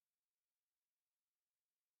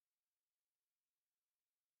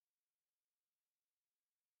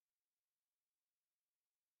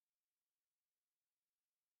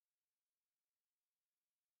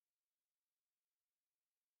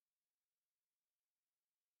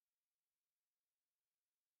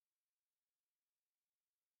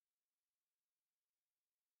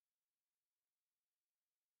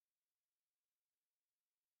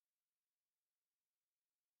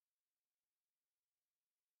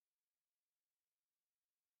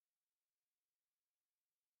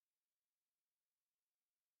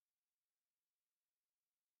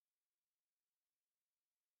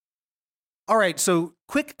All right, so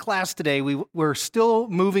quick class today. We're still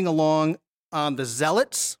moving along on the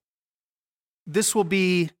Zealots. This will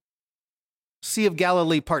be Sea of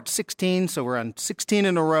Galilee part 16, so we're on 16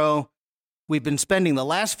 in a row. We've been spending the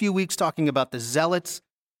last few weeks talking about the Zealots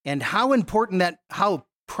and how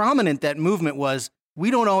prominent that movement was.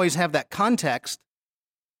 We don't always have that context.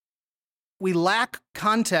 We lack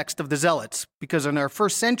context of the Zealots because in our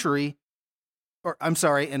first century, in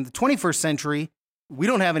the 21st century, we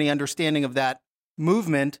don't have any understanding of that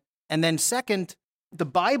movement. And then second, the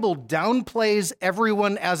Bible downplays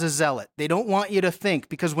everyone as a zealot. They don't want you to think,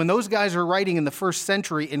 because when those guys are writing in the first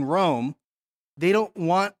century in Rome, they don't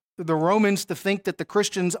want the Romans to think that the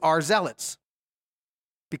Christians are zealots,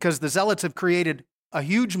 because the zealots have created a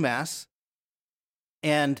huge mess.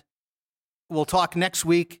 And we'll talk next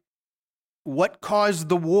week. What caused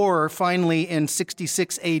the war finally in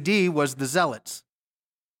 66 AD was the zealots.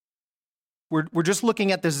 We're just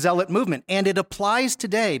looking at the zealot movement, and it applies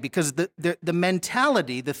today because the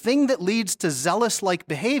mentality, the thing that leads to zealous-like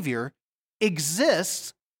behavior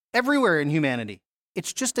exists everywhere in humanity.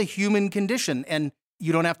 It's just a human condition, and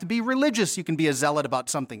you don't have to be religious. You can be a zealot about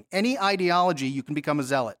something. Any ideology, you can become a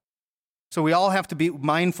zealot. So we all have to be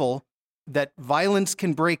mindful that violence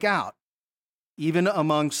can break out, even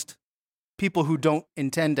amongst people who don't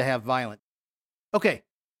intend to have violence. Okay,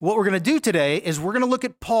 what we're going to do today is we're going to look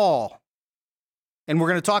at Paul. And we're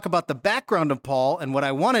going to talk about the background of Paul, and what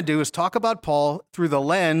I want to do is talk about Paul through the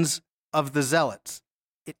lens of the zealots.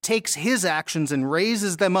 It takes his actions and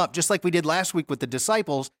raises them up, just like we did last week with the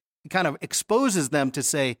disciples. It kind of exposes them to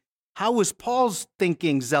say, how was Paul's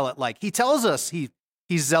thinking zealot-like? He tells us he's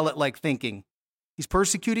zealot-like thinking. He's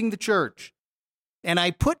persecuting the church. And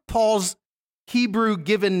I put Paul's Hebrew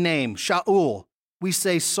given name, Shaul. We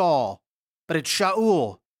say Saul, but it's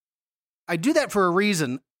Shaul. I do that for a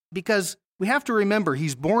reason, because we have to remember,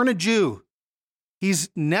 he's born a Jew. He's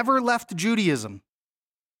never left Judaism.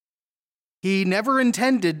 He never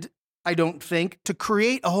intended, I don't think, to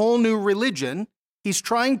create a whole new religion. He's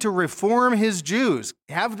trying to reform his Jews,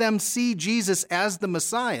 have them see Jesus as the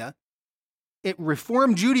Messiah. It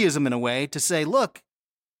reformed Judaism in a way to say, look,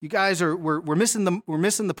 you guys we're missing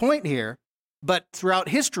the point here. But throughout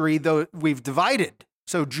history, though, we've divided.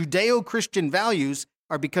 So Judeo-Christian values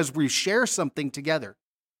are because we share something together.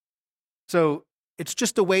 So it's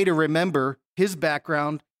just a way to remember his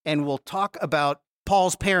background, and we'll talk about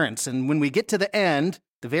Paul's parents. And when we get to the end,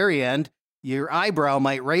 the very end, your eyebrow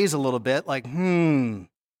might raise a little bit like,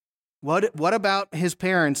 what about his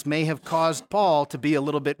parents may have caused Paul to be a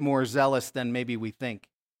little bit more zealous than maybe we think?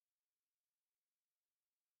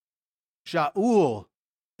 Shaul,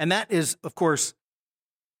 and that is, of course,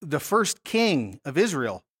 the first king of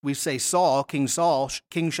Israel. We say Saul, King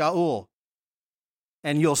Shaul.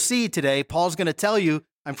 And you'll see today, Paul's going to tell you,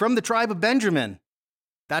 I'm from the tribe of Benjamin.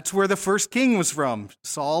 That's where the first king was from.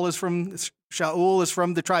 Shaul is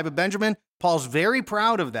from the tribe of Benjamin. Paul's very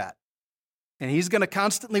proud of that. And he's going to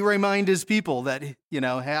constantly remind his people that,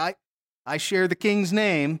 hey, I share the king's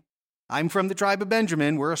name. I'm from the tribe of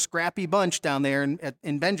Benjamin. We're a scrappy bunch down there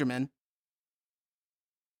in Benjamin.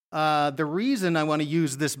 The reason I want to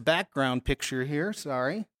use this background picture here,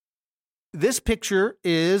 this picture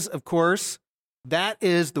is, of course, that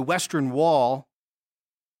is the Western Wall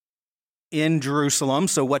in Jerusalem.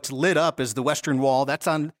 So what's lit up is the Western Wall. That's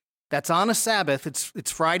on a Sabbath.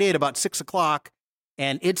 It's Friday at about 6:00,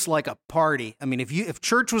 and it's like a party. I mean, if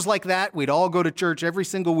church was like that, we'd all go to church every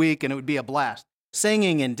single week, and it would be a blast.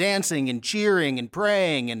 Singing and dancing and cheering and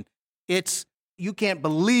praying, and you can't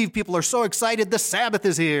believe people are so excited the Sabbath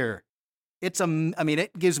is here. It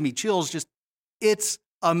gives me chills. It's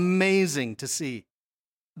amazing to see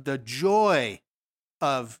the joy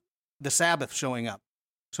of the Sabbath showing up.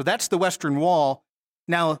 So that's the Western Wall.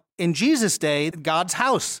 Now, in Jesus' day, God's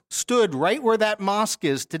house stood right where that mosque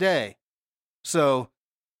is today. So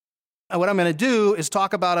what I'm going to do is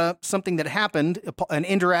talk about something that happened, an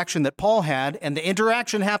interaction that Paul had, and the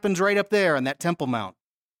interaction happens right up there on that Temple Mount.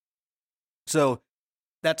 So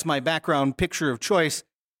that's my background picture of choice.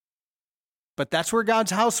 But that's where God's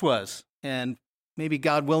house was. And maybe,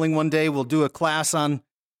 God willing, one day we'll do a class on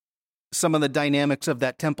some of the dynamics of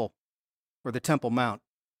that temple, or the Temple Mount.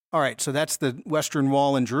 All right, so that's the Western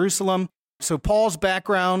Wall in Jerusalem. So Paul's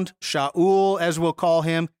background, Shaul, as we'll call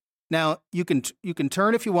him. Now, you can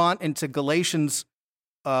turn, if you want, into Galatians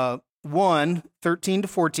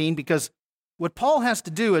 1:13-14, because what Paul has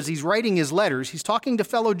to do as he's writing his letters, he's talking to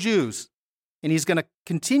fellow Jews, and he's going to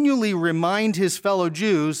continually remind his fellow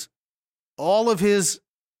Jews all of his,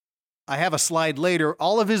 I have a slide later,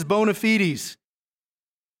 all of his bona fides.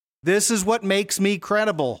 This is what makes me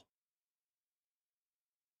credible.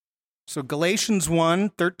 So Galatians 1,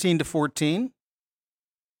 13 to 14.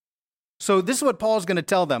 So this is what Paul's going to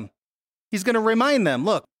tell them. He's going to remind them,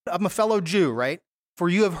 look, I'm a fellow Jew, right? For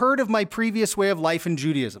you have heard of my previous way of life in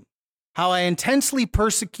Judaism, how I intensely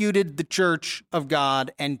persecuted the church of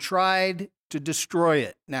God and tried to destroy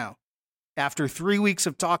it. Now, after 3 weeks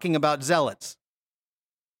of talking about zealots,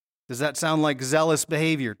 does that sound like zealous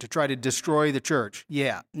behavior to try to destroy the church?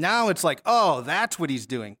 Yeah. Now it's like, oh, that's what he's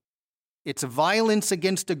doing. It's violence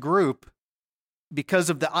against a group because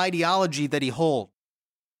of the ideology that he holds.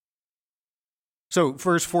 So,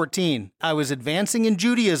 verse 14, I was advancing in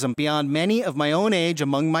Judaism beyond many of my own age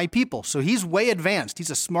among my people. So he's way advanced. He's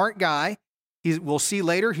a smart guy. We'll see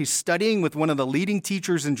later, he's studying with one of the leading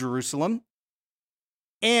teachers in Jerusalem.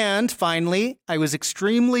 And finally, I was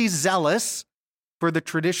extremely zealous for the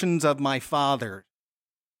traditions of my father.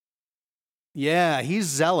 Yeah, he's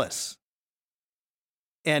zealous.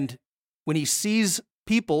 And when he sees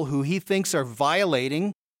people who he thinks are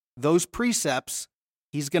violating those precepts,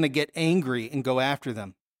 he's going to get angry and go after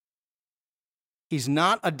them. He's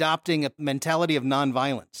not adopting a mentality of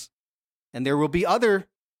nonviolence. And there will be others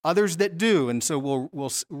that do, and so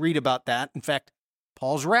we'll read about that. In fact,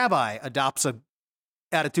 Paul's rabbi adopts an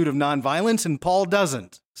attitude of nonviolence, and Paul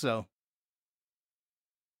doesn't. So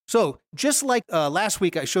just like last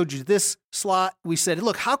week I showed you this slot, we said,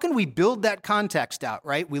 look, how can we build that context out,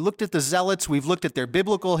 right? We looked at the Zealots, we've looked at their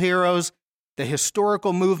biblical heroes, the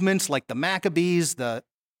historical movements like the Maccabees, the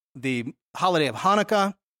holiday of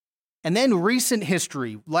Hanukkah, and then recent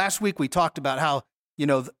history. Last week we talked about how,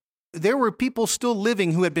 there were people still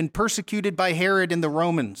living who had been persecuted by Herod and the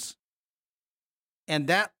Romans. And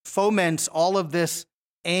that foments all of this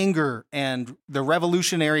anger and the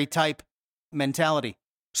revolutionary type mentality.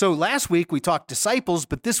 So last week we talked disciples,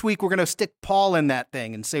 but this week we're going to stick Paul in that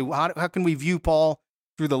thing and say, well, how can we view Paul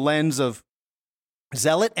through the lens of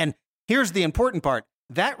zealot? And here's the important part.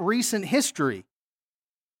 That recent history,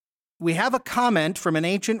 we have a comment from an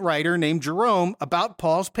ancient writer named Jerome about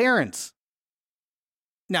Paul's parents.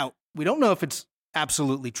 Now, we don't know if it's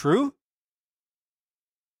absolutely true,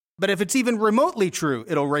 but if it's even remotely true,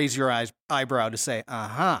 it'll raise your eyebrow to say,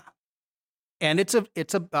 aha. And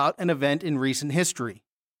it's about an event in recent history.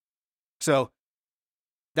 So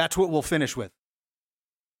that's what we'll finish with.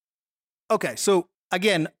 Okay, so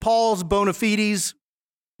again, Paul's bona fides.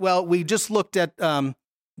 Well, we just looked at the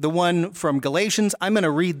one from Galatians. I'm going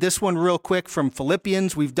to read this one real quick from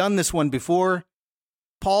Philippians. We've done this one before.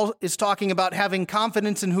 Paul is talking about having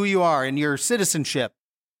confidence in who you are and your citizenship.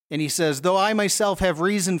 And he says, though I myself have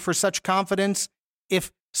reason for such confidence,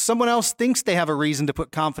 if someone else thinks they have a reason to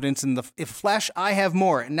put confidence in if flesh, I have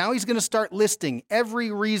more. And now he's going to start listing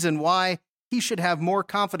every reason why he should have more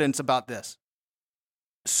confidence about this.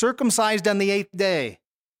 Circumcised on the 8th day.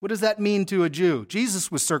 What does that mean to a Jew?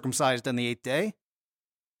 Jesus was circumcised on the 8th day.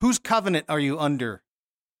 Whose covenant are you under?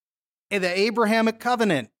 The Abrahamic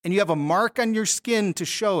covenant, and you have a mark on your skin to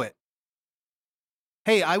show it.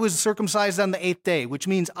 Hey, I was circumcised on the 8th day, which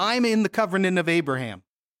means I'm in the covenant of Abraham.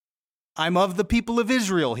 I'm of the people of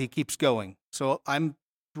Israel, he keeps going. So I'm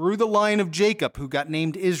through the line of Jacob, who got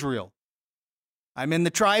named Israel. I'm in the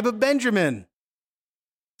tribe of Benjamin.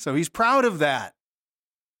 So he's proud of that.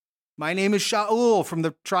 My name is Shaul from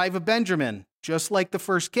the tribe of Benjamin, just like the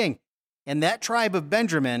first king. And that tribe of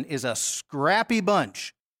Benjamin is a scrappy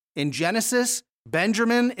bunch. In Genesis,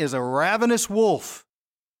 Benjamin is a ravenous wolf.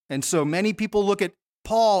 And so many people look at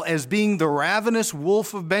Paul as being the ravenous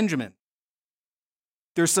wolf of Benjamin.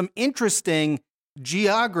 There's some interesting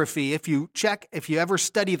geography. If you ever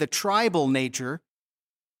study the tribal nature,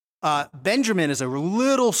 Benjamin is a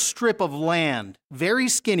little strip of land, very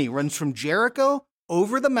skinny, runs from Jericho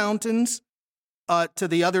over the mountains to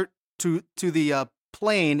the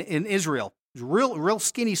plain in Israel. Real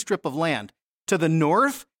skinny strip of land. To the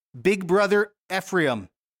north, big brother Ephraim,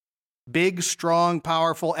 big, strong,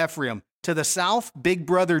 powerful Ephraim. To the south, big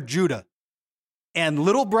brother Judah. And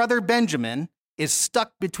little brother Benjamin is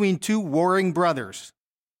stuck between two warring brothers.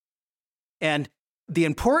 And the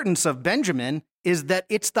importance of Benjamin is that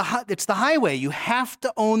it's the highway. You have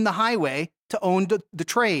to own the highway to own the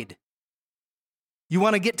trade. You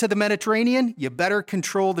want to get to the Mediterranean? You better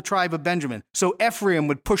control the tribe of Benjamin. So Ephraim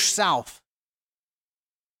would push south.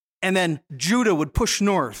 And then Judah would push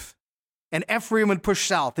north. And Ephraim would push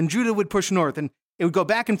south. And Judah would push north. And it would go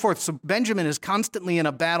back and forth. So Benjamin is constantly in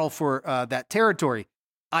a battle for that territory.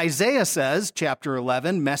 Isaiah says, chapter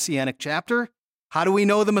 11, Messianic chapter, how do we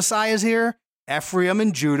know the Messiah is here? Ephraim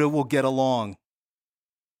and Judah will get along.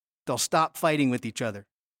 They'll stop fighting with each other.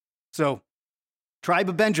 So, tribe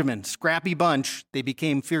of Benjamin, scrappy bunch, they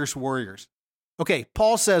became fierce warriors. Okay,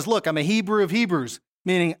 Paul says, look, I'm a Hebrew of Hebrews,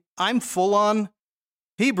 meaning I'm full on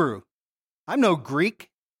Hebrew. I'm no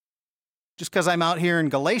Greek. Just because I'm out here in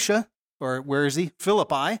Galatia, or where is he?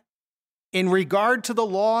 Philippi, in regard to the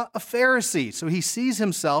law of Pharisee. So he sees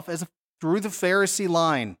himself as through the Pharisee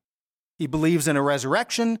line. He believes in a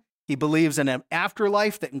resurrection. He believes in an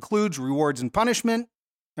afterlife that includes rewards and punishment.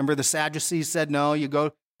 Remember, the Sadducees said, no, you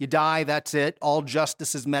die, that's it. All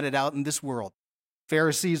justice is meted out in this world.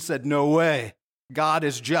 Pharisees said, no way. God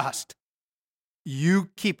is just. You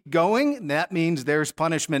keep going, that means there's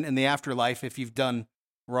punishment in the afterlife if you've done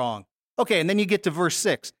wrong. Okay, and then you get to verse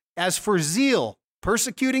 6. As for zeal,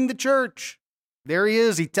 persecuting the church. There he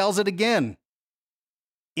is, he tells it again.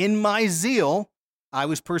 In my zeal, I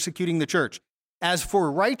was persecuting the church. As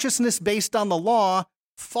for righteousness based on the law,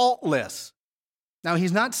 faultless. Now,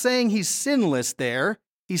 he's not saying he's sinless there.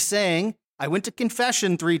 He's saying, I went to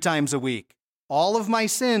confession 3 times a week. All of my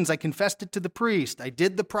sins, I confessed it to the priest.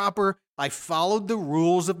 I followed the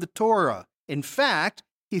rules of the Torah. In fact,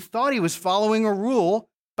 he thought he was following a rule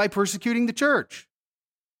by persecuting the church.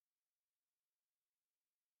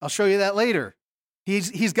 I'll show you that later.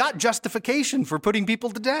 He's got justification for putting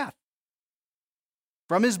people to death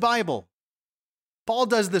from his Bible. Paul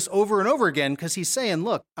does this over and over again because he's saying,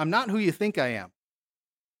 look, I'm not who you think I am.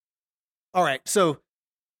 All right, so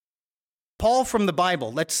Paul from the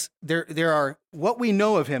Bible, there are what we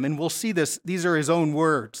know of him, and we'll see this, these are his own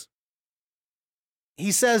words.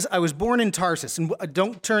 He says, I was born in Tarsus, and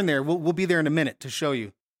don't turn there, we'll be there in a minute to show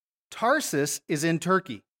you. Tarsus is in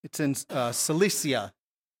Turkey. It's in Cilicia.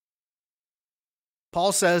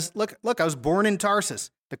 Paul says, look, I was born in Tarsus.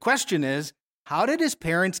 The question is, how did his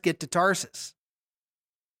parents get to Tarsus?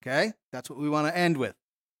 Okay, that's what we want to end with.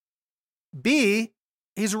 B,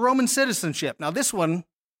 he's a Roman citizenship. Now this one,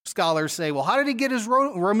 scholars say, well, how did he get his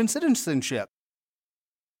Roman citizenship?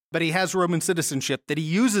 But he has Roman citizenship that he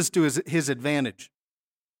uses to his advantage.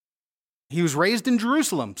 He was raised in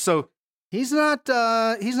Jerusalem, so he's not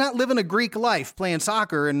living a Greek life playing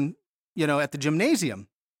soccer and at the gymnasium.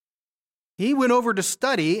 He went over to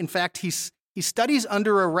study. In fact, he studies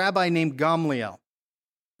under a rabbi named Gamliel,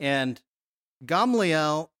 and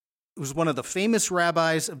Gamliel was one of the famous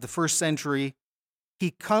rabbis of the first century.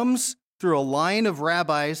 He comes through a line of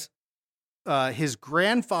rabbis. His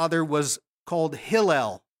grandfather was called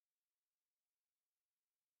Hillel.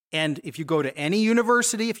 And if you go to any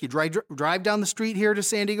university, if you drive down the street here to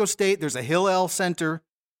San Diego State, there's a Hillel Center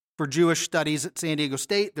for Jewish Studies at San Diego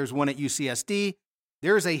State. There's one at UCSD.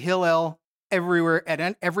 There's a Hillel everywhere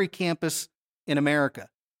at every campus in America.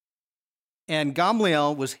 And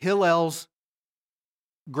Gamliel was Hillel's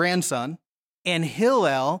grandson, and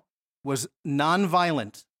Hillel was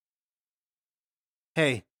nonviolent.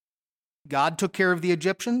 Hey, God took care of the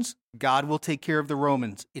Egyptians. God will take care of the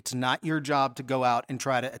Romans. It's not your job to go out and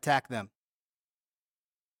try to attack them.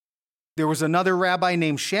 There was another rabbi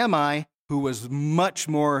named Shammai who was much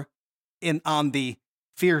more on the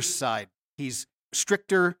fierce side. He's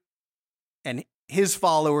stricter, and his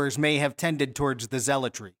followers may have tended towards the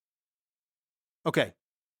zealotry. Okay,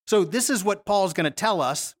 so this is what Paul's going to tell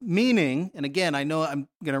us, meaning, and again, I know I'm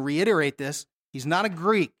going to reiterate this, he's not a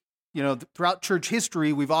Greek. Throughout church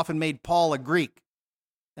history, we've often made Paul a Greek.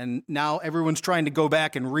 And now everyone's trying to go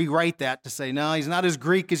back and rewrite that to say, no, he's not as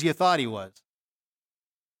Greek as you thought he was.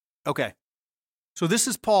 Okay, so this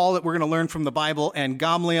is Paul that we're going to learn from the Bible, and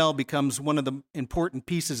Gamliel becomes one of the important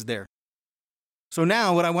pieces there. So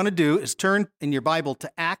now what I want to do is turn in your Bible to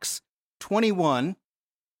Acts 21,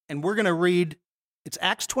 and we're going to read, it's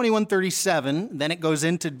Acts 21:37, then it goes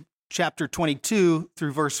into chapter 22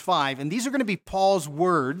 through verse 5, and these are going to be Paul's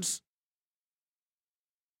words.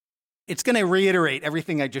 It's going to reiterate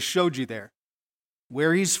everything I just showed you there.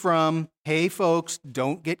 Where he's from, hey folks,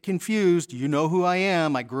 don't get confused. You know who I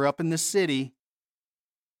am. I grew up in this city.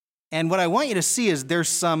 And what I want you to see is there's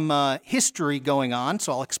some history going on,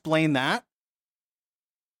 so I'll explain that.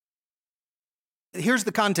 Here's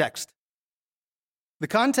the context. The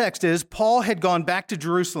context is Paul had gone back to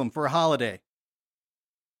Jerusalem for a holiday.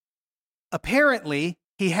 Apparently,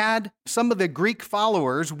 he had some of the Greek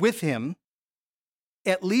followers with him,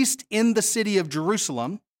 at least in the city of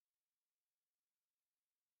Jerusalem.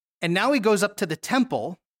 And now he goes up to the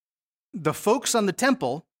temple. The folks on the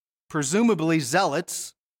temple, presumably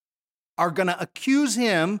zealots, are going to accuse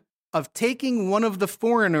him of taking one of the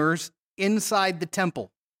foreigners inside the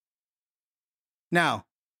temple. Now,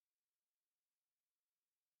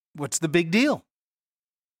 what's the big deal?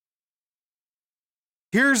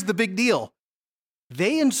 Here's the big deal.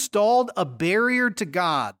 They installed a barrier to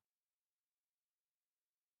God.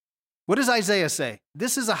 What does Isaiah say?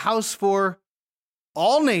 This is a house for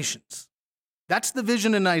all nations. That's the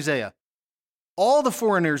vision in Isaiah. All the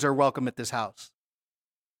foreigners are welcome at this house.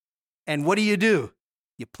 And what do?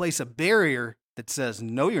 You place a barrier that says,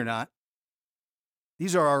 no, you're not.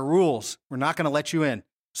 These are our rules. We're not going to let you in.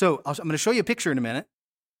 So I'm going to show you a picture in a minute.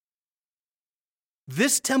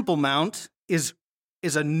 This Temple Mount is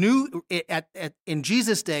a new, in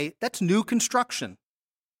Jesus' day, that's new construction.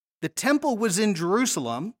 The temple was in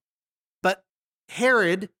Jerusalem, but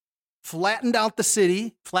Herod flattened out the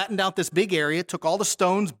city, flattened out this big area, took all the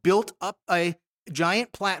stones, built up a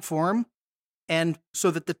giant platform, and so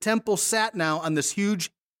that the temple sat now on this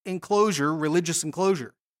huge enclosure, religious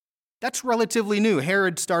enclosure. That's relatively new.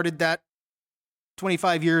 Herod started that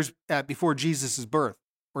 25 years before Jesus' birth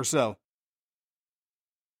or so.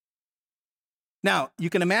 Now, you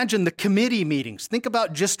can imagine the committee meetings. Think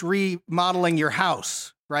about just remodeling your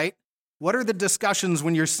house, right? What are the discussions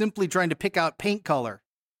when you're simply trying to pick out paint color?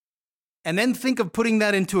 And then think of putting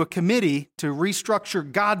that into a committee to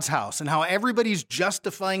restructure God's house and how everybody's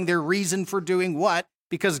justifying their reason for doing what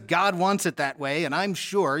because God wants it that way. And I'm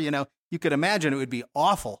sure, you could imagine it would be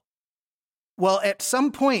awful. Well, at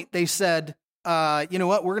some point they said, you know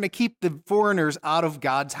what, we're going to keep the foreigners out of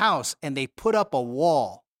God's house. And they put up a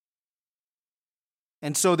wall.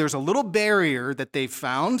 And so there's a little barrier that they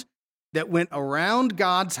found that went around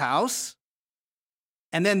God's house.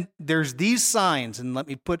 And then there's these signs. And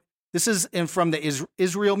this is from the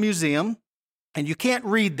Israel Museum. And you can't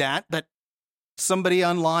read that, but somebody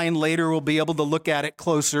online later will be able to look at it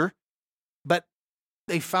closer. But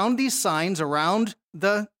they found these signs around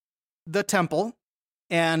the temple.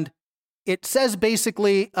 And it says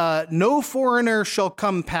basically, no foreigner shall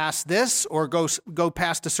come past this or go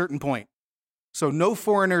past a certain point. So no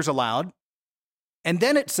foreigners allowed. And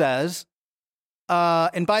then it says,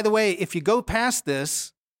 and by the way, if you go past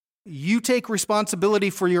this, you take responsibility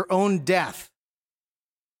for your own death.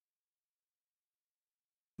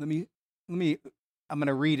 I'm going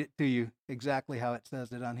to read it to you exactly how it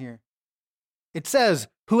says it on here. It says,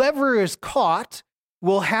 whoever is caught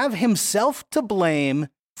will have himself to blame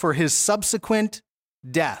for his subsequent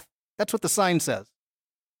death. That's what the sign says.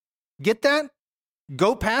 Get that?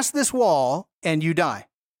 Go past this wall and you die.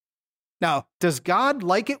 Now, does God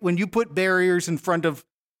like it when you put barriers in front of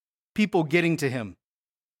people getting to him?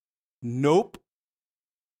 Nope.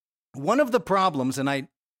 One of the problems, and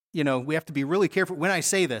we have to be really careful when I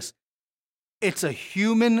say this, it's a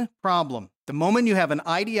human problem. The moment you have an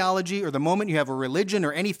ideology or the moment you have a religion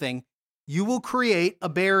or anything, you will create a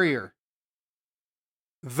barrier.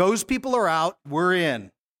 Those people are out, we're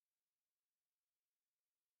in.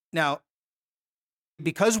 Now,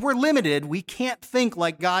 because we're limited, we can't think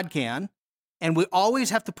like God can, and we always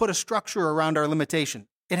have to put a structure around our limitation.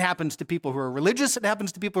 It happens to people who are religious, it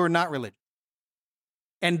happens to people who are not religious.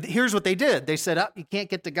 And here's what they did. They said, you can't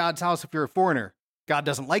get to God's house if you're a foreigner. God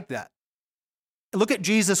doesn't like that. Look at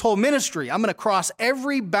Jesus' whole ministry. I'm going to cross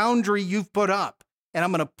every boundary you've put up, and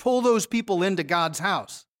I'm going to pull those people into God's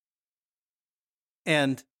house.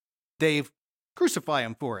 And they crucify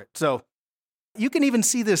him for it. So you can even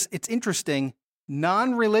see this. It's interesting.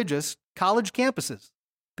 Non-religious college campuses.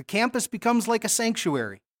 The campus becomes like a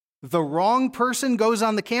sanctuary. The wrong person goes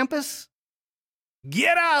on the campus,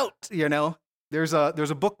 get out, There's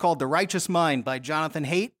a book called The Righteous Mind by Jonathan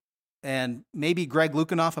Haidt and maybe Greg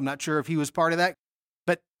Lukianoff. I'm not sure if he was part of that.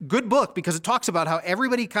 But good book because it talks about how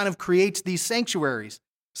everybody kind of creates these sanctuaries.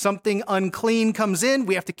 Something unclean comes in,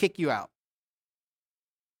 we have to kick you out.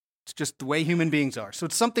 It's just the way human beings are. So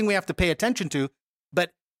it's something we have to pay attention to.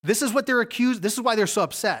 But this is what they're accused. This is why they're so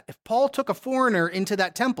upset. If Paul took a foreigner into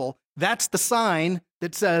that temple, that's the sign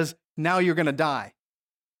that says, now you're going to die.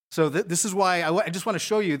 So this is why I just want to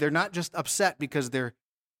show you they're not just upset because they're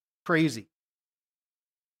crazy.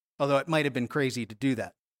 Although it might have been crazy to do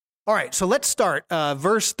that. All right, so let's start.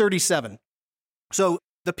 Verse 37. So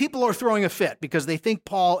the people are throwing a fit because they think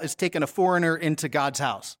Paul is taking a foreigner into God's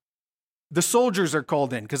house. The soldiers are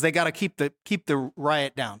called in because they got to keep the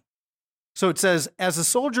riot down. So it says, as the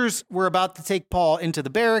soldiers were about to take Paul into the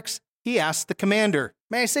barracks, he asked the commander,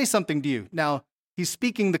 may I say something to you? Now, he's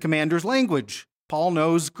speaking the commander's language. Paul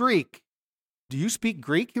knows Greek. Do you speak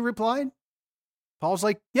Greek? He replied. Paul's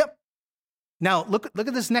like, yep. Now, look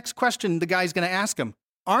at this next question the guy's going to ask him.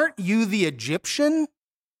 Aren't you the Egyptian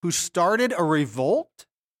who started a revolt?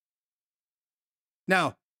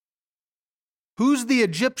 Now, who's the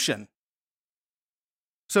Egyptian?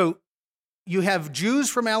 So you have Jews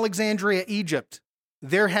from Alexandria, Egypt.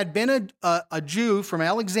 There had been a Jew from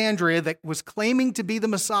Alexandria that was claiming to be the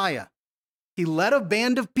Messiah. He led a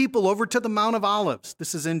band of people over to the Mount of Olives.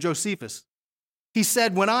 This is in Josephus. He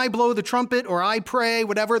said, when I blow the trumpet or I pray,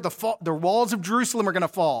 whatever, the walls of Jerusalem are going to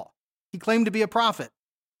fall. He claimed to be a prophet.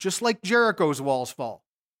 just like Jericho's walls fall.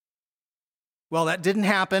 Well, that didn't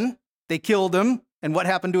happen. They killed him. And what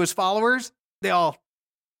happened to his followers? They all,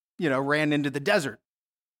 ran into the desert.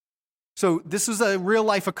 So this is a real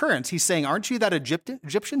life occurrence. He's saying, aren't you that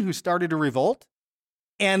Egyptian who started a revolt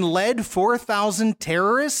and led 4,000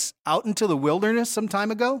 terrorists out into the wilderness some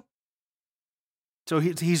time ago? So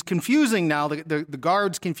he's confusing now. The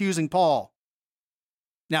guard's confusing Paul.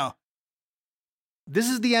 Now, this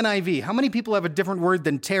is the NIV. How many people have a different word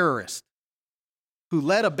than terrorist? Who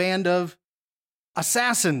led a band of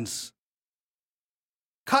assassins,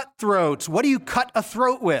 cutthroats. What do you cut a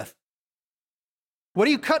throat with? What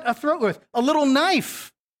do you cut a throat with? A little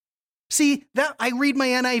knife. See, that I read my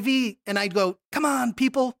NIV and I go, come on,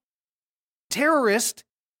 people. Terrorist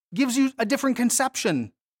gives you a different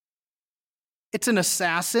conception. It's an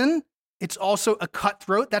assassin. It's also a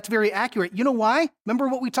cutthroat. That's very accurate. You know why? Remember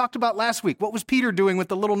what we talked about last week? What was Peter doing with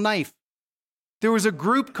the little knife? There was a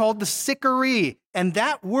group called the Sicarii, and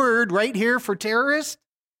that word right here for terrorist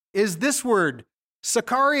is this word,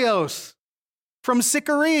 Sicarios, from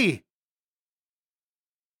Sicarii.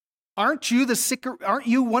 Aren't you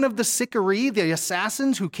one of the Sicarii, the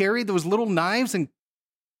assassins who carried those little knives and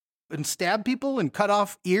stab people and cut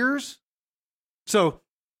off ears? So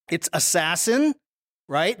it's assassin,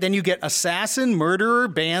 right? Then you get assassin, murderer,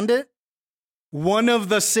 bandit. One of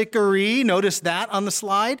the Sicarii, notice that on the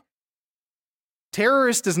slide.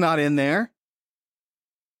 Terrorist is not in there.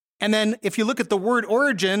 And then if you look at the word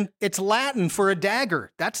origin, it's Latin for a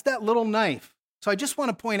dagger. That's that little knife. So I just want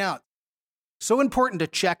to point out, so important to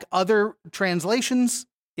check other translations.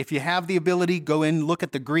 If you have the ability, go in, look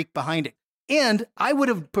at the Greek behind it. And I would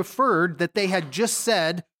have preferred that they had just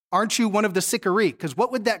said, aren't you one of the Sicarii? Because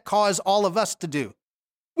what would that cause all of us to do?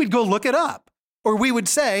 We'd go look it up. Or we would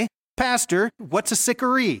say, Pastor, what's a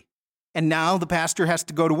Sicarii? And now the pastor has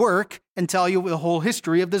to go to work and tell you the whole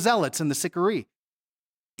history of the Zealots and the Sicarii.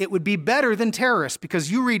 It would be better than terrorist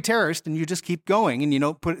because you read terrorist and you just keep going and you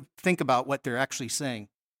don't think about what they're actually saying.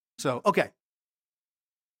 So, okay.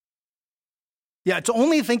 Yeah, it's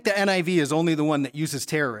only think the NIV is only the one that uses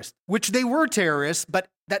terrorist, which they were terrorists, but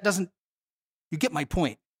that doesn't, you get my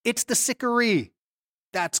point. It's the Sicarii.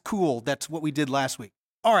 That's cool. That's what we did last week.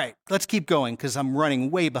 All right, let's keep going because I'm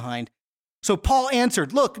running way behind. So Paul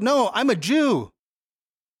answered, look, no, I'm a Jew.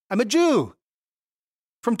 I'm a Jew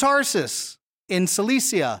from Tarsus in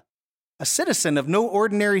Cilicia, a citizen of no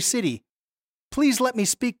ordinary city. Please let me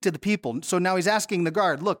speak to the people. So now he's asking the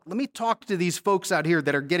guard, look, let me talk to these folks out here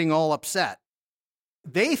that are getting all upset.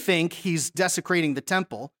 They think he's desecrating the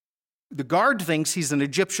temple. The guard thinks he's an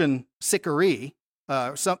Egyptian Sicarii,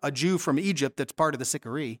 a Jew from Egypt that's part of the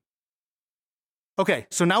Sicarii. Okay,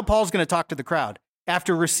 so now Paul's going to talk to the crowd.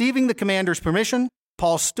 After receiving the commander's permission,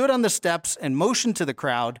 Paul stood on the steps and motioned to the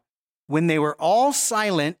crowd. When they were all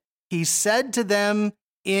silent, he said to them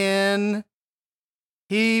in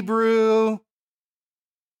Hebrew,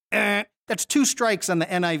 that's 2 strikes on the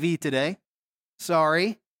NIV today.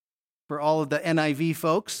 Sorry for all of the NIV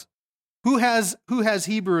folks. Who has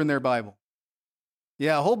Hebrew in their Bible?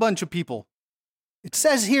 Yeah, a whole bunch of people. It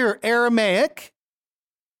says here Aramaic.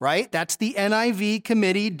 Right? That's the NIV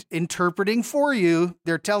committee interpreting for you.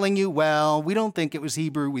 They're telling you, well, we don't think it was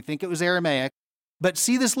Hebrew. We think it was Aramaic. But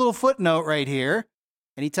see this little footnote right here.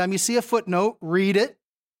 Anytime you see a footnote, read it.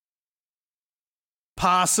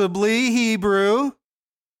 Possibly Hebrew.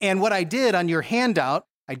 And what I did on your handout,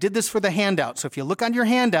 I did this for the handout. So if you look on your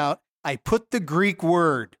handout, I put the Greek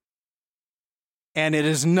word. And it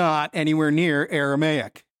is not anywhere near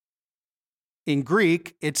Aramaic. In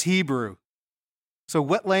Greek, it's Hebrew. So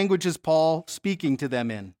what language is Paul speaking to them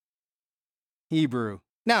in? Hebrew.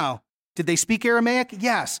 Now, did they speak Aramaic?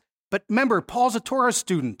 Yes. But remember, Paul's a Torah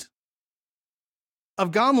student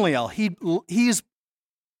of Gamaliel. He's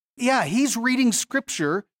reading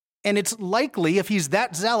scripture, and it's likely, if he's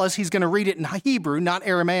that zealous, he's going to read it in Hebrew, not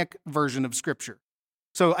Aramaic version of scripture.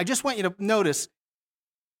 So I just want you to notice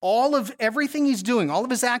all of everything he's doing, all of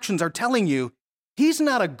his actions are telling you he's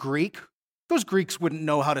not a Greek. Those Greeks wouldn't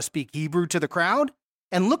know how to speak Hebrew to the crowd.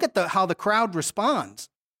 And look at how the crowd responds.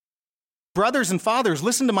 Brothers and fathers,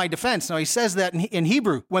 listen to my defense. Now he says that in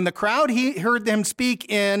Hebrew. When the crowd heard them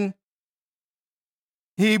speak in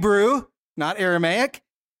Hebrew, not Aramaic,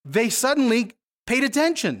 they suddenly paid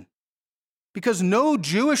attention. Because no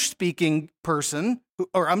Jewish-speaking person,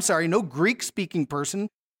 no Greek-speaking person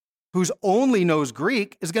who's only knows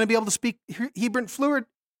Greek is going to be able to speak fluent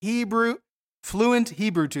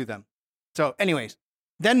Hebrew to them. So anyways,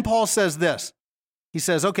 then Paul says this. He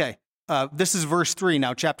says, okay, this is verse 3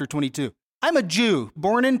 now, chapter 22. I'm a Jew,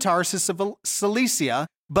 born in Tarsus of Cilicia,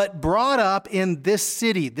 but brought up in this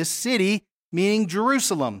city. This city meaning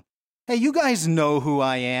Jerusalem. Hey, you guys know who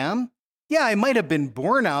I am. Yeah, I might have been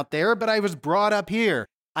born out there, but I was brought up here.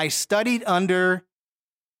 I studied under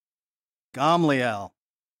Gamaliel.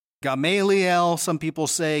 Gamaliel, some people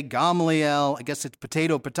say Gamaliel. I guess it's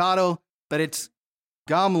potato, but it's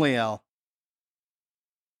Gamaliel.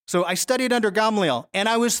 So I studied under Gamaliel, and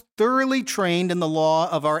I was thoroughly trained in the law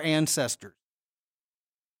of our ancestors.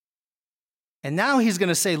 And now he's going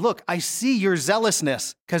to say, look, I see your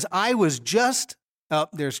zealousness, because I was just,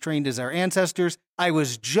 there's trained as our ancestors, I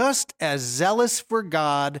was just as zealous for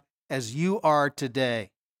God as you are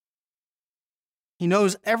today. He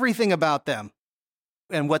knows everything about them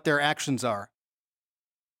and what their actions are.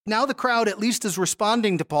 Now the crowd at least is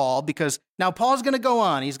responding to Paul, because now Paul's going to go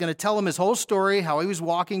on. He's going to tell them his whole story, how he was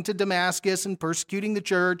walking to Damascus and persecuting the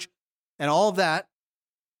church and all of that.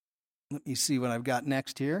 Let me see what I've got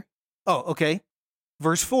next here. Oh, okay.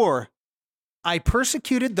 Verse 4, I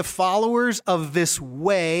persecuted the followers of this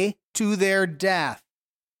way to their death.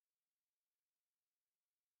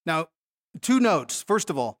 Now, 2 notes. First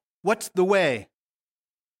of all, what's the way?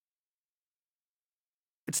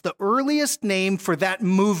 It's the earliest name for that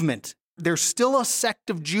movement. There's still a sect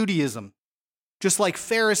of Judaism. Just like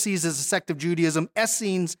Pharisees is a sect of Judaism,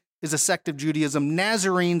 Essenes is a sect of Judaism,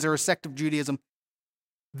 Nazarenes are a sect of Judaism.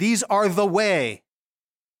 These are the way.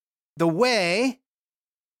 The way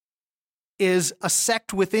is a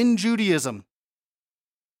sect within Judaism.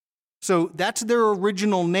 So that's their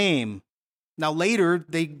original name. Now later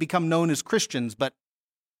they become known as Christians,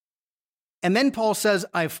 and then Paul says,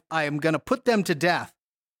 I am going to put them to death.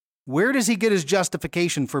 Where does he get his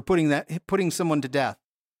justification for putting someone to death?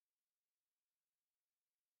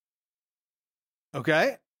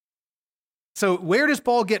 Okay. So where does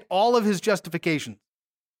Paul get all of his justifications?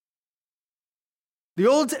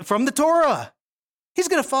 From the Torah. He's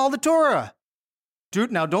going to follow the Torah.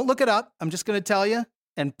 Now, don't look it up. I'm just going to tell you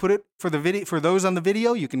and put it for the video. For those on the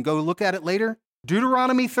video, you can go look at it later.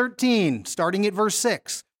 Deuteronomy 13, starting at verse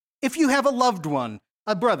 6. If you have a loved one,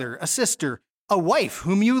 a brother, a sister, a wife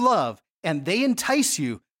whom you love, and they entice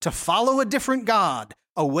you to follow a different God,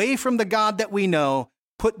 away from the God that we know,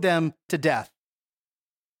 put them to death.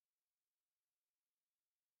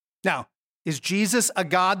 Now, is Jesus a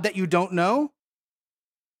God that you don't know?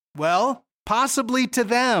 Well, possibly to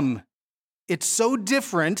them. It's so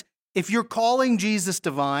different. If you're calling Jesus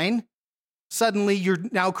divine, suddenly you're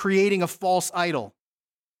now creating a false idol.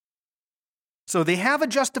 So they have a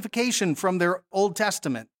justification from their Old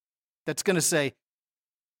Testament that's going to say,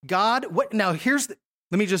 God, what? Now let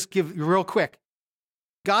me just give you real quick.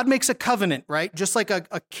 God makes a covenant, right? Just like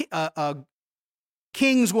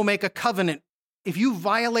kings will make a covenant. If you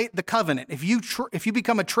violate the covenant, if you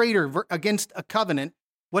become a traitor against a covenant,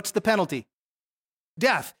 what's the penalty?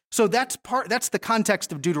 Death. So that's the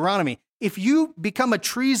context of Deuteronomy. If you become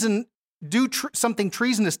something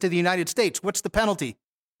treasonous to the United States, what's the penalty?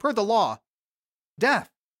 Per the law, death.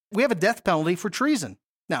 We have a death penalty for treason.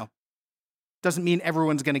 Now, doesn't mean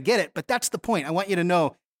everyone's going to get it, but that's the point. I want you to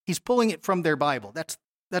know he's pulling it from their Bible.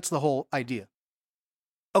 That's the whole idea.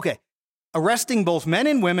 Okay. Arresting both men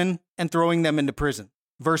and women and throwing them into prison.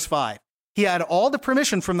 Verse 5. He had all the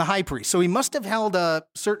permission from the high priest, so he must have held a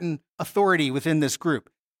certain authority within this group.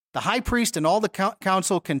 The high priest and all the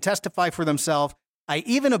council can testify for themselves. I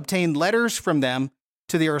even obtained letters from them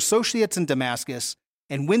to their associates in Damascus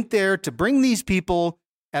and went there to bring these people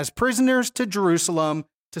as prisoners to Jerusalem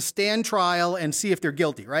to stand trial and see if they're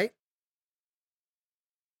guilty, right?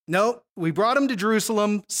 No, we brought them to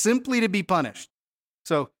Jerusalem simply to be punished.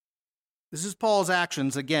 So this is Paul's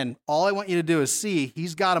actions. Again, all I want you to do is see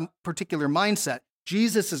he's got a particular mindset.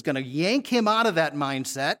 Jesus is going to yank him out of that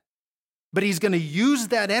mindset, but he's going to use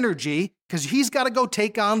that energy because he's got to go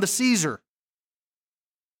take on the Caesar.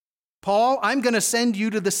 Paul, I'm going to send you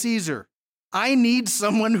to the Caesar. I need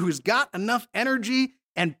someone who's got enough energy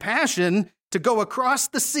and passion to go across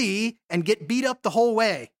the sea and get beat up the whole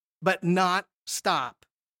way, but not stop.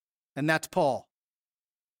 And that's Paul.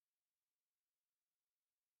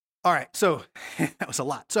 All right, so that was a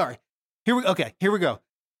lot. Sorry. Here we go.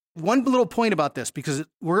 One little point about this, because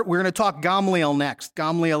we're going to talk Gamaliel next.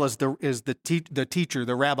 Gamaliel is the teacher,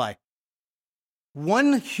 the rabbi.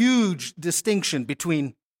 One huge distinction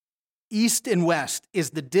between East and West is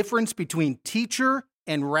the difference between teacher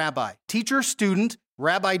and rabbi. Teacher, student,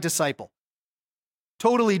 rabbi, disciple.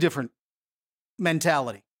 Totally different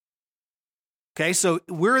mentality. Okay, so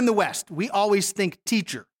we're in the West. We always think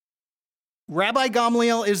teacher. Rabbi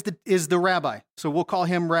Gamaliel is the rabbi, so we'll call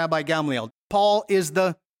him Rabbi Gamaliel. Paul is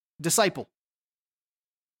the disciple.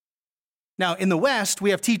 Now, in the West, we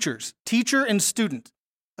have teachers, teacher and student.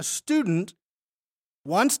 A student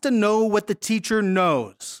wants to know what the teacher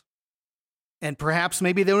knows. And perhaps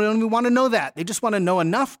maybe they don't even want to know that. They just want to know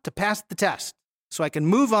enough to pass the test so I can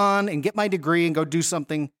move on and get my degree and go do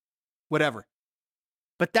something, whatever.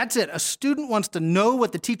 But that's it. A student wants to know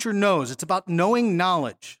what the teacher knows. It's about knowing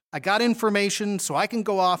knowledge. I got information so I can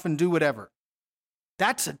go off and do whatever.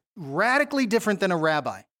 That's radically different than a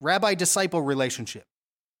rabbi-disciple relationship.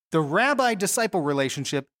 The rabbi-disciple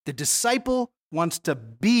relationship, the disciple wants to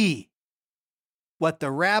be what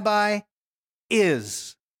the rabbi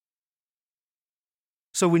is.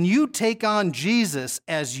 So when you take on Jesus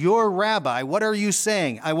as your rabbi, what are you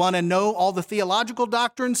saying? I want to know all the theological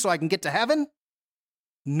doctrines so I can get to heaven?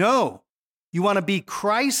 No. You want to be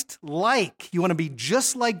Christ-like. You want to be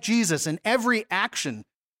just like Jesus in every action,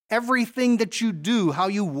 everything that you do, how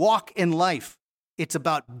you walk in life. It's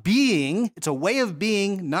about being. It's a way of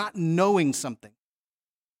being, not knowing something.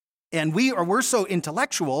 And we're so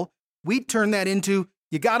intellectual, we turn that into,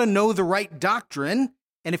 you got to know the right doctrine.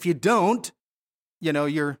 And if you don't,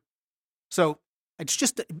 so it's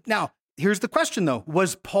just, now, here's the question though.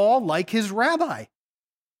 Was Paul like his rabbi?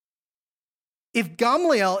 If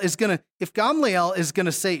Gamaliel is going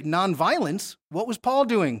to say nonviolence, what was Paul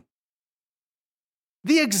doing?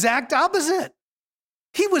 The exact opposite.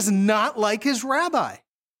 He was not like his rabbi.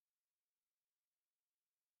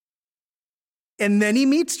 And then he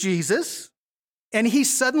meets Jesus, and he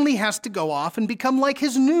suddenly has to go off and become like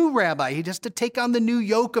his new rabbi. He has to take on the new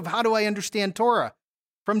yoke of how do I understand Torah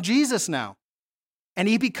from Jesus now. And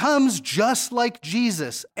he becomes just like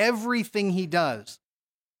Jesus, everything he does.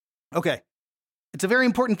 Okay, it's a very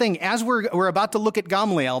important thing. As we're about to look at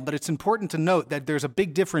Gamaliel, but it's important to note that there's a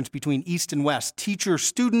big difference between East and West. Teacher,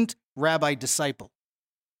 student, rabbi, disciple.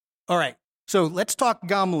 All right, so let's talk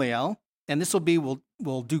Gamaliel, and this will be,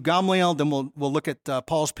 we'll do Gamaliel, then we'll look at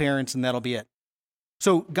Paul's parents, and that'll be it.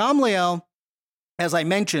 So Gamaliel, as I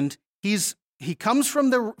mentioned, he comes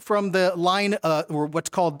from the line, or what's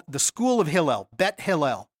called the school of Hillel, Bet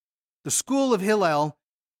Hillel. The school of Hillel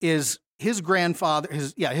is his grandfather,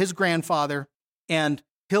 and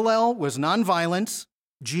Hillel was nonviolence.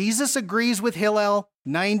 Jesus agrees with Hillel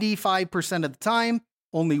 95% of the time.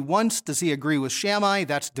 Only once does he agree with Shammai.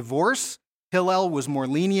 That's divorce. Hillel was more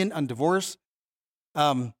lenient on divorce.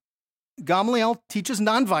 Gamaliel teaches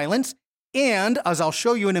nonviolence, and as I'll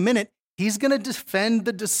show you in a minute, he's going to defend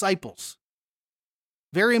the disciples.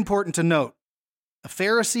 Very important to note. A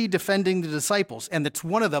Pharisee defending the disciples, and it's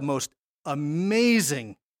one of the most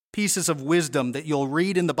amazing pieces of wisdom that you'll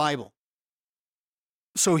read in the Bible.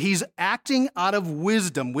 So he's acting out of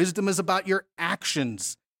wisdom. Wisdom is about your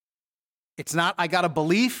actions. It's not, I got a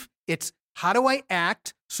belief. It's, how do I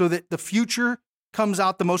act so that the future comes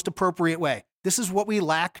out the most appropriate way? This is what we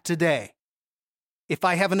lack today. If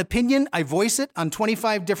I have an opinion, I voice it on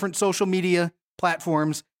 25 different social media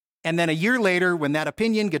platforms. And then a year later, when that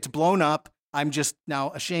opinion gets blown up, I'm just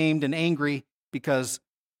now ashamed and angry because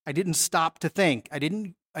I didn't stop to think. I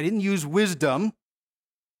didn't use wisdom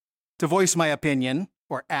to voice my opinion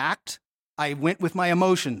or act. I went with my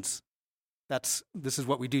emotions. This is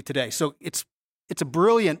what we do today. So it's a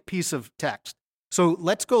brilliant piece of text. So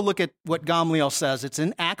let's go look at what Gamaliel says. It's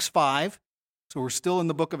in Acts 5. So we're still in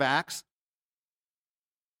the book of Acts.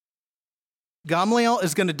 Gamaliel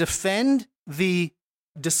is going to defend the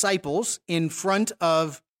disciples in front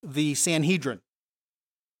of the Sanhedrin.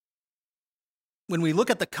 When we look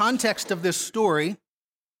at the context of this story,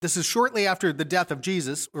 this is shortly after the death of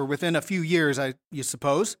Jesus, or within a few years, you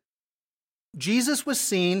suppose. Jesus was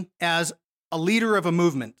seen as a leader of a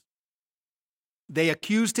movement. They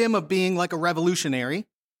accused him of being like a revolutionary,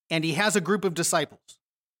 and he has a group of disciples.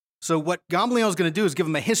 So what Gamaliel is going to do is give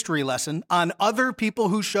him a history lesson on other people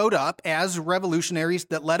who showed up as revolutionaries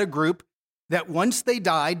that led a group that once they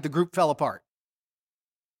died, the group fell apart.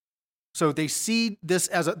 So they see this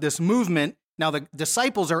as this movement. Now the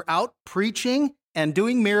disciples are out preaching and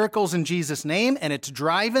doing miracles in Jesus' name, and it's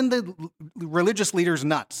driving the religious leaders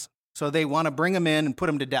nuts. So they want to bring them in and put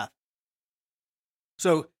them to death.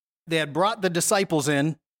 So they had brought the disciples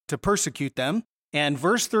in to persecute them. And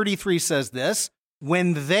verse 33 says this,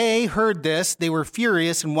 when they heard this, they were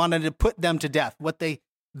furious and wanted to put them to death. What they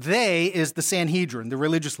is the Sanhedrin, the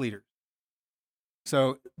religious leaders.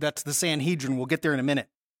 So that's the Sanhedrin. We'll get there in a minute.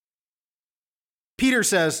 Peter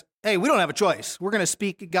says, hey, we don't have a choice. We're going to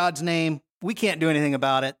speak God's name. We can't do anything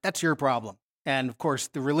about it. That's your problem. And of course,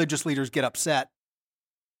 the religious leaders get upset.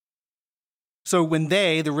 So when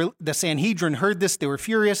the Sanhedrin heard this, they were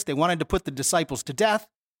furious. They wanted to put the disciples to death.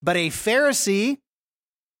 But a Pharisee,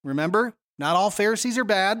 remember, not all Pharisees are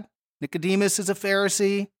bad. Nicodemus is a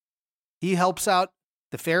Pharisee. He helps out.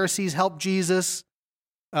 The Pharisees help Jesus.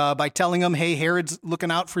 by telling them, hey, Herod's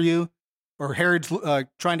looking out for you, or Herod's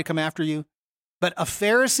trying to come after you. But a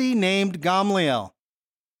Pharisee named Gamaliel,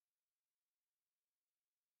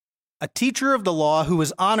 a teacher of the law who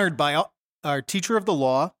was honored by all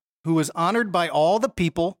the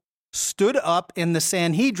people, stood up in the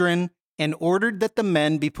Sanhedrin and ordered that the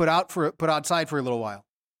men be put outside for a little while.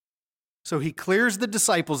 So he clears the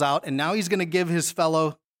disciples out, and now he's going to give his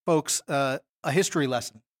fellow folks a history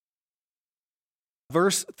lesson.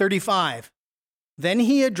 Verse 35, then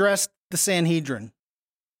he addressed the Sanhedrin,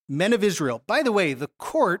 men of Israel. By the way, the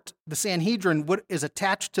court, the Sanhedrin, is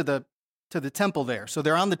attached to the temple there. So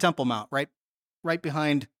they're on the Temple Mount, right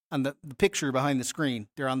behind, on the picture behind the screen.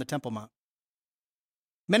 They're on the Temple Mount.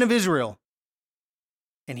 Men of Israel.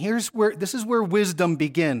 And this is where wisdom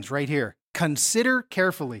begins, right here. Consider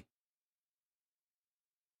carefully.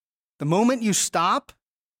 The moment you stop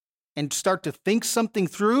and start to think something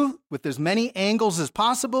through with as many angles as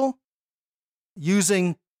possible,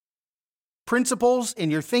 using principles in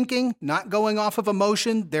your thinking, not going off of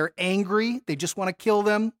emotion, they're angry, they just want to kill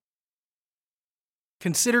them.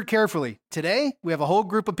 Consider carefully. Today, we have a whole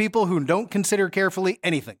group of people who don't consider carefully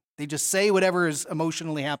anything. They just say whatever is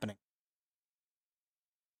emotionally happening.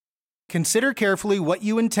 Consider carefully what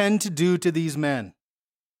you intend to do to these men.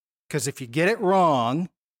 Because if you get it wrong,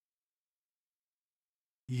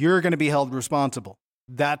 you're going to be held responsible.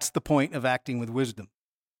 That's the point of acting with wisdom.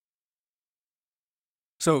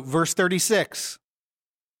 So, verse 36.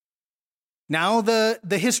 Now the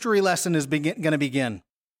history lesson is going to begin.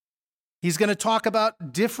 He's going to talk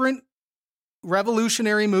about different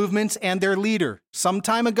revolutionary movements and their leader. Some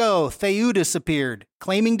time ago, Theudas appeared,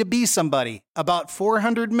 claiming to be somebody. About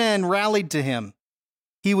 400 men rallied to him.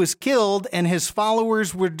 He was killed and his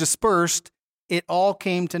followers were dispersed. It all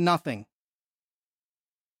came to nothing.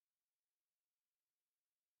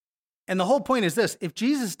 And the whole point is this: if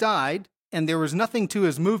Jesus died and there was nothing to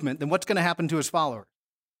his movement, then what's going to happen to his followers?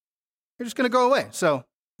 They're just going to go away. So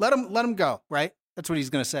let them go, right? That's what he's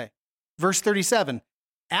going to say. Verse 37,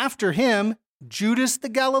 after him, Judas the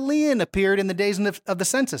Galilean appeared in the days of the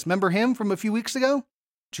census. Remember him from a few weeks ago?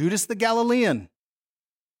 Judas the Galilean.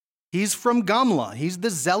 He's from Gamla. He's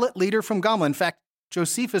the zealot leader from Gamla. In fact,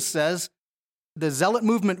 Josephus says the zealot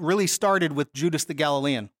movement really started with Judas the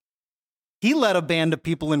Galilean. He led a band of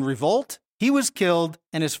people in revolt. He was killed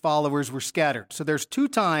and his followers were scattered. So there's two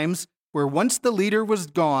times where once the leader was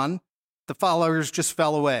gone, the followers just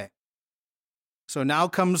fell away. So now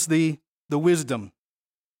comes the wisdom.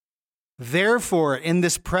 Therefore, in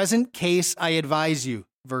this present case, I advise you,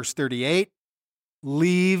 verse 38,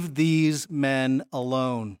 leave these men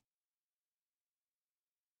alone.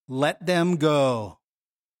 Let them go.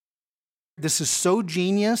 This is so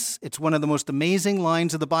genius. It's one of the most amazing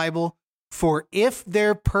lines of the Bible. For if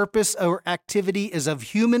their purpose or activity is of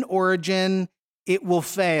human origin, it will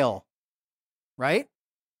fail. Right?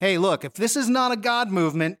 Hey, look, if this is not a God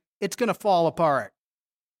movement, it's going to fall apart.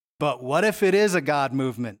 But what if it is a God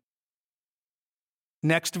movement?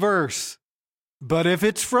 Next verse. But if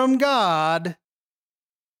it's from God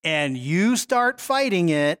and you start fighting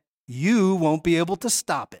it, you won't be able to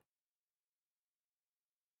stop it.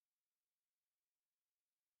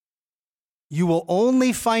 You will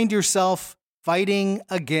only find yourself fighting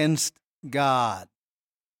against God.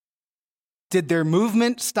 Did their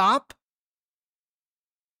movement stop?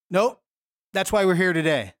 Nope. That's why we're here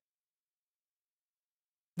today.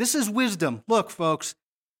 This is wisdom. Look, folks,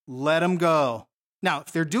 let them go. Now,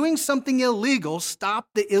 if they're doing something illegal, stop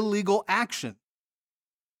the illegal action.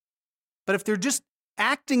 But if they're just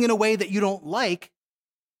acting in a way that you don't like,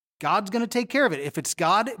 God's going to take care of it. If it's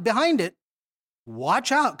God behind it,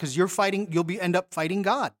 watch out, because you'll end up fighting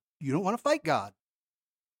God. You don't want to fight God.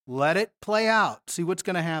 Let it play out. See what's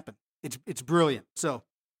going to happen. It's brilliant. So,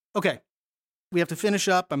 okay, we have to finish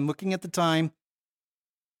up. I'm looking at the time.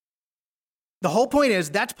 The whole point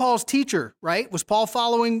is that's Paul's teacher, right? Was Paul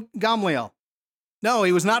following Gamaliel? No,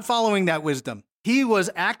 he was not following that wisdom. He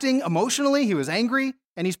was acting emotionally. He was angry,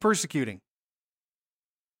 and he's persecuting.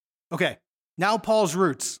 Okay, now Paul's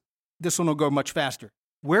roots. This one will go much faster.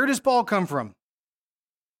 Where does Paul come from?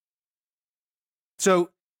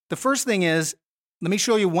 So the first thing is, let me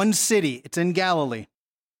show you one city. It's in Galilee.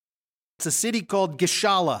 It's a city called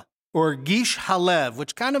Gishala, or Gish Halev,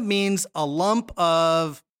 which kind of means a lump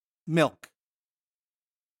of milk.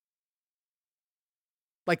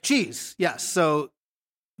 Like cheese, yes. So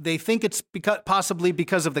they think it's possibly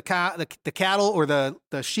because of the cattle or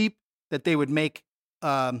the sheep that they would make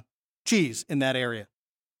cheese in that area.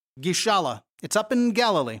 Gishala, it's up in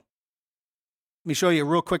Galilee. Let me show you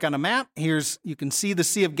real quick on a map. You can see the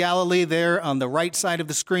Sea of Galilee there on the right side of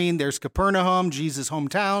the screen. There's Capernaum, Jesus'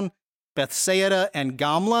 hometown, Bethsaida and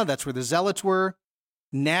Gamla. That's where the Zealots were.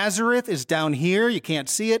 Nazareth is down here. You can't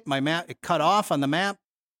see it. My map, it cut off on the map.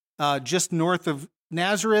 Just north of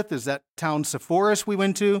Nazareth is that town Sepphoris we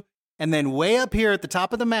went to. And then way up here at the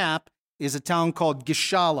top of the map is a town called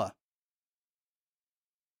Gischala.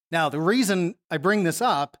 Now, the reason I bring this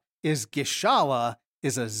up is Gischala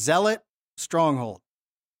is a zealot stronghold.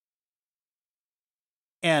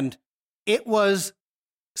 And it was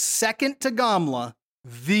second to Gamla,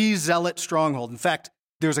 the zealot stronghold. In fact,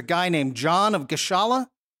 there's a guy named John of Gischala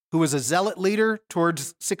who was a zealot leader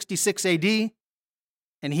towards 66 AD,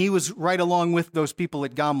 and he was right along with those people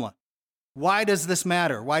at Gamla. Why does this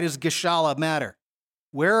matter? Why does Gischala matter?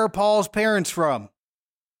 Where are Paul's parents from?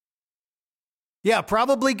 Yeah,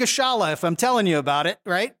 probably Gischala, if I'm telling you about it,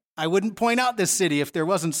 right? I wouldn't point out this city if there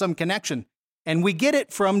wasn't some connection. And we get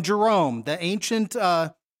it from Jerome, the ancient,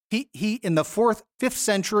 he in the 4th, 5th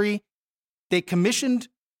century, they commissioned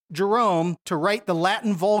Jerome to write the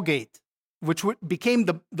Latin Vulgate, which became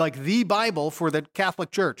the Bible for the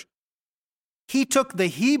Catholic Church. He took the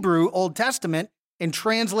Hebrew Old Testament and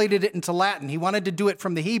translated it into Latin. He wanted to do it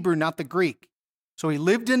from the Hebrew, not the Greek. So he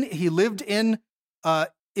lived in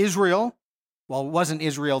Israel. Well, it wasn't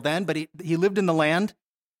Israel then, but he lived in the land.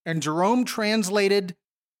 And Jerome translated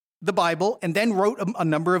the Bible and then wrote a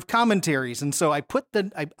number of commentaries. And so I put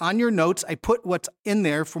on your notes, I put what's in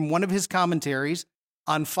there from one of his commentaries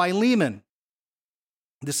on Philemon.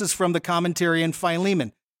 This is from the commentary in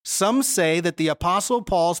Philemon. Some say that the Apostle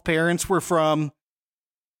Paul's parents were from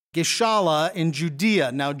Gischala in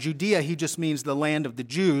Judea. Now, Judea, he just means the land of the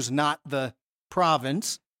Jews, not the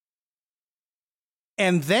province.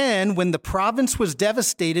 And then when the province was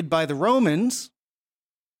devastated by the Romans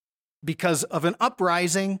because of an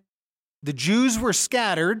uprising, the Jews were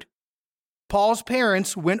scattered. Paul's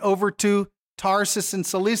parents went over to Tarsus in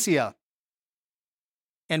Cilicia,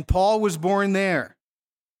 and Paul was born there.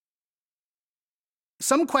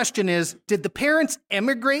 Some question is, did the parents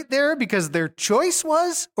emigrate there because their choice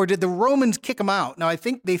was, or did the Romans kick them out? Now,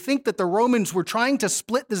 they think that the Romans were trying to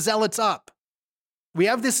split the zealots up. We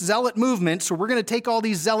have this zealot movement, so we're going to take all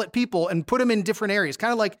these zealot people and put them in different areas.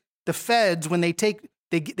 Kind of like the feds when they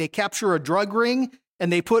capture a drug ring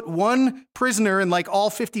and they put one prisoner in like all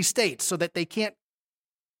 50 states so that they can't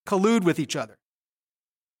collude with each other.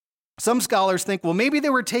 Some scholars think, well, maybe they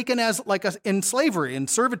were taken as in slavery, in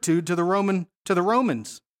servitude to the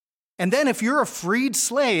Romans. And then if you're a freed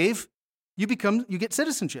slave, you get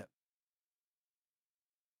citizenship.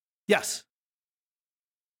 Yes.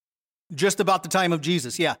 Just about the time of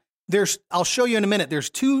Jesus, yeah. I'll show you in a minute. There's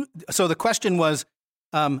two. So the question was,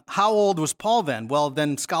 how old was Paul then? Well,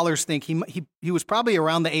 then scholars think he was probably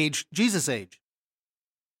around the age, Jesus' age.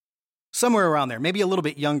 Somewhere around there, maybe a little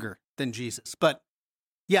bit younger than Jesus. But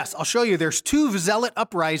yes, I'll show you. There's two zealot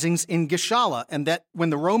uprisings in Gischala, and that when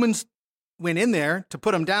the Romans went in there to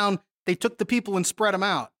put them down, they took the people and spread them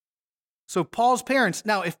out. So Paul's parents,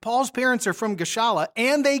 now if Paul's parents are from Gischala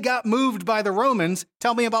and they got moved by the Romans,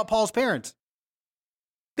 tell me about Paul's parents.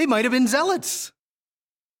 They might have been zealots.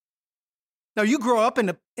 Now you grow up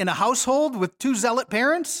in a household with two zealot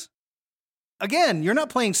parents. Again, you're not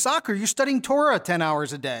playing soccer, you're studying Torah 10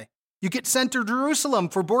 hours a day. You get sent to Jerusalem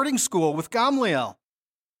for boarding school with Gamliel.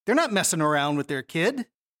 They're not messing around with their kid.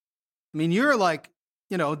 I mean, you're like,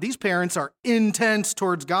 these parents are intense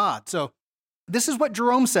towards God. So this is what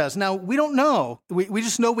Jerome says. Now, we don't know. We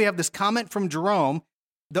just know we have this comment from Jerome.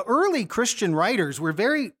 The early Christian writers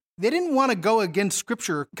they didn't want to go against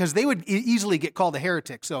Scripture because they would easily get called a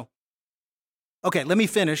heretic. So, okay, let me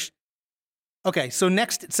finish. Okay, so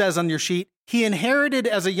next it says on your sheet, he inherited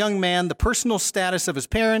as a young man the personal status of his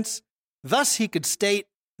parents. Thus he could state,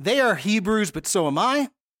 they are Hebrews, but so am I.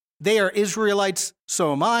 They are Israelites,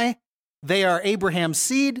 so am I. They are Abraham's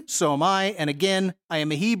seed, so am I. And again, I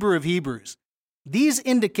am a Hebrew of Hebrews. These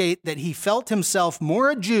indicate that he felt himself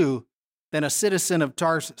more a Jew than a citizen of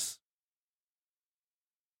Tarsus.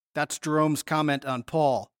 That's Jerome's comment on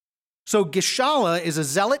Paul. So Gischala is a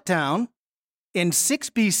zealot town. In 6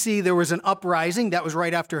 BC, there was an uprising. That was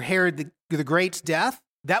right after Herod the Great's death.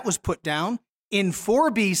 That was put down. In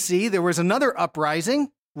 4 BC, there was another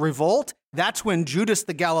uprising, revolt. That's when Judas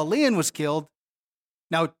the Galilean was killed.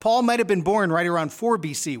 Now, Paul might have been born right around 4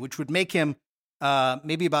 BC, which would make him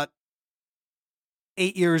maybe about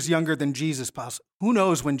 8 years younger than Jesus, possibly. Who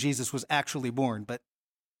knows when Jesus was actually born, but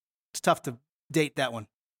it's tough to date that one.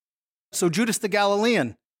 So Judas the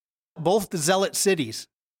Galilean, both the zealot cities.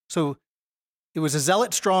 So it was a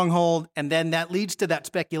zealot stronghold, and then that leads to that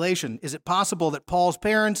speculation. Is it possible that Paul's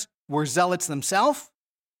parents were zealots themselves.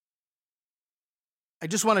 I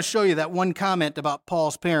just want to show you that one comment about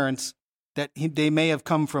Paul's parents, that they may have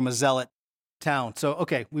come from a zealot town. So,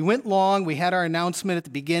 okay, we went long. We had our announcement at the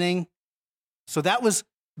beginning. So that was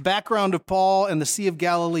background of Paul and the Sea of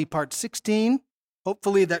Galilee, part 16.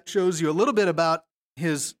 Hopefully that shows you a little bit about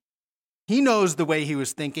he knows the way he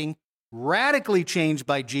was thinking, radically changed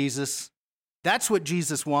by Jesus. That's what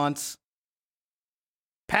Jesus wants.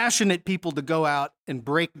 Passionate people to go out and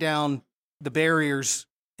break down the barriers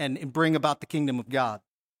and bring about the kingdom of God.